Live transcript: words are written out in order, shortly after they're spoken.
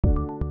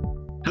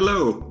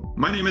Hello,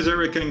 my name is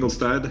Erik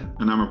Engelstad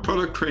and I'm a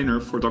product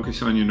trainer for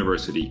Docusign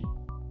University.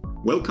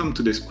 Welcome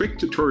to this quick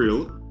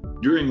tutorial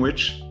during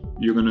which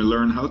you're going to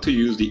learn how to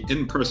use the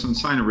in-person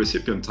signer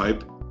recipient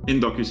type in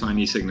Docusign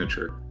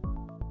eSignature.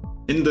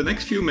 In the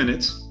next few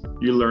minutes,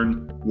 you'll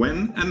learn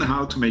when and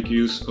how to make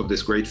use of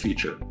this great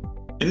feature.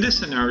 In this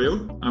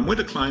scenario, I'm with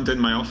a client in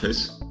my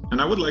office and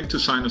I would like to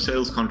sign a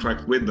sales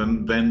contract with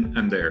them then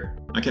and there.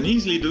 I can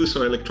easily do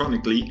so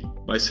electronically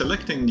by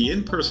selecting the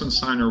in-person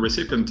signer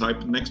recipient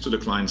type next to the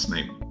client's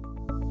name.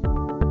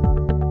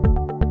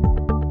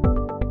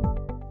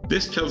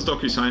 This tells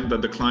Docusign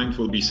that the client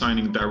will be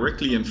signing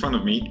directly in front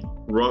of me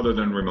rather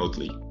than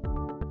remotely.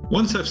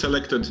 Once I've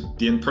selected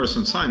the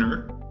in-person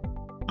signer,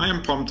 I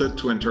am prompted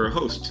to enter a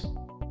host.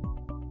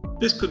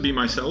 This could be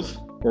myself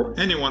or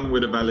anyone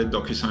with a valid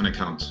Docusign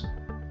account.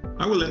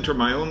 I will enter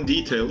my own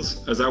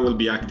details as I will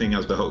be acting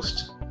as the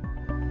host.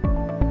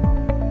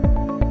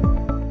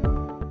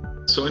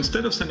 So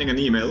instead of sending an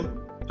email,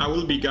 I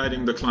will be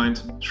guiding the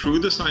client through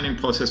the signing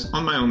process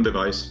on my own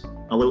device.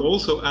 I will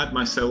also add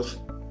myself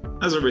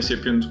as a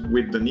recipient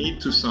with the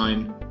need to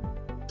sign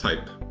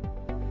type.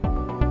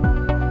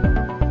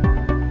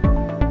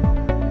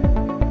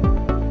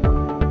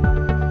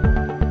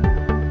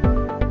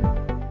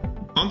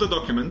 On the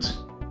document,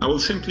 I will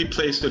simply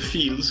place the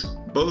fields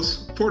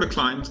both for the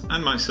client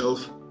and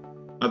myself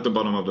at the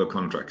bottom of the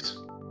contract.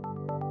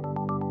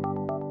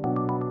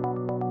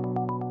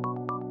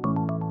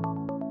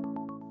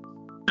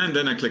 And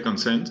then I click on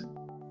send.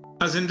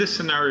 As in this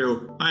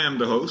scenario, I am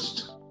the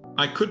host.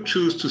 I could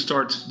choose to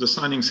start the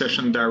signing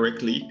session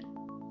directly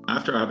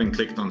after having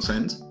clicked on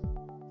send.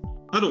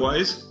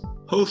 Otherwise,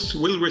 hosts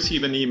will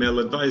receive an email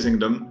advising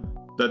them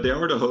that they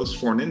are the host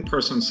for an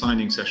in-person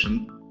signing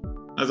session,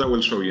 as I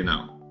will show you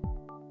now.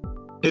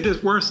 It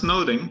is worth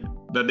noting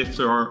that if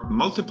there are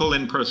multiple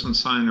in-person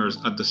signers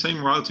at the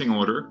same routing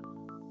order,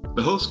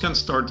 the host can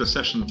start the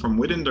session from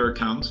within their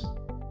account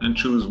and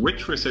choose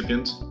which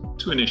recipient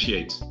to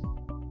initiate.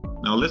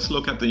 Now let's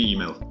look at the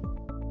email.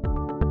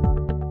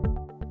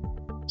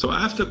 So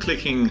after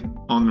clicking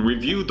on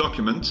Review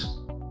Document,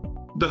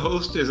 the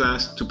host is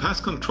asked to pass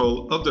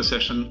control of the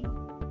session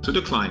to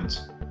the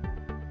client,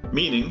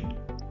 meaning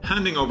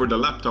handing over the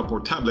laptop or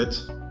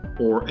tablet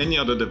or any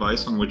other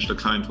device on which the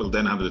client will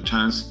then have the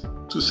chance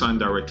to sign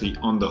directly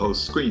on the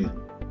host screen.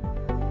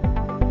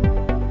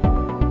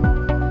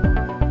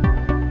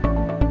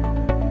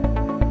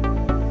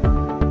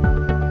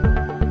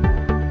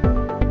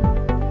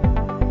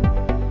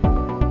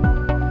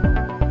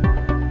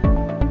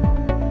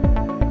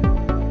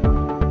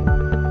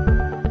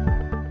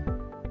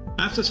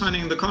 After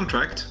signing the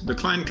contract, the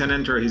client can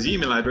enter his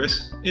email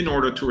address in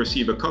order to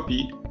receive a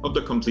copy of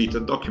the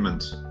completed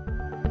document.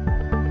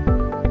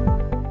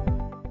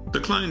 The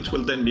client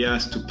will then be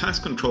asked to pass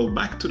control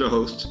back to the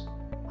host,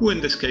 who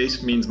in this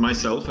case means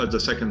myself as the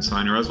second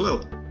signer as well.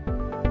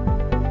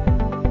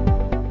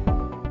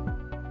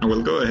 I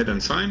will go ahead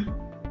and sign.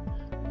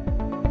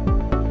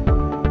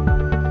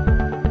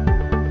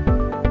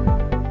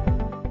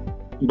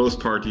 Both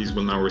parties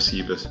will now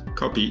receive a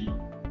copy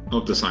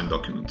of the signed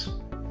document.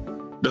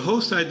 The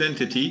host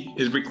identity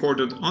is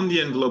recorded on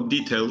the envelope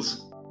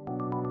details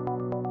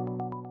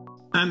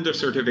and the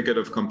certificate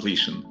of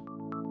completion.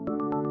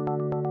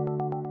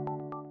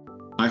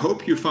 I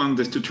hope you found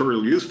this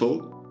tutorial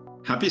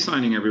useful. Happy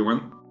signing,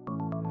 everyone!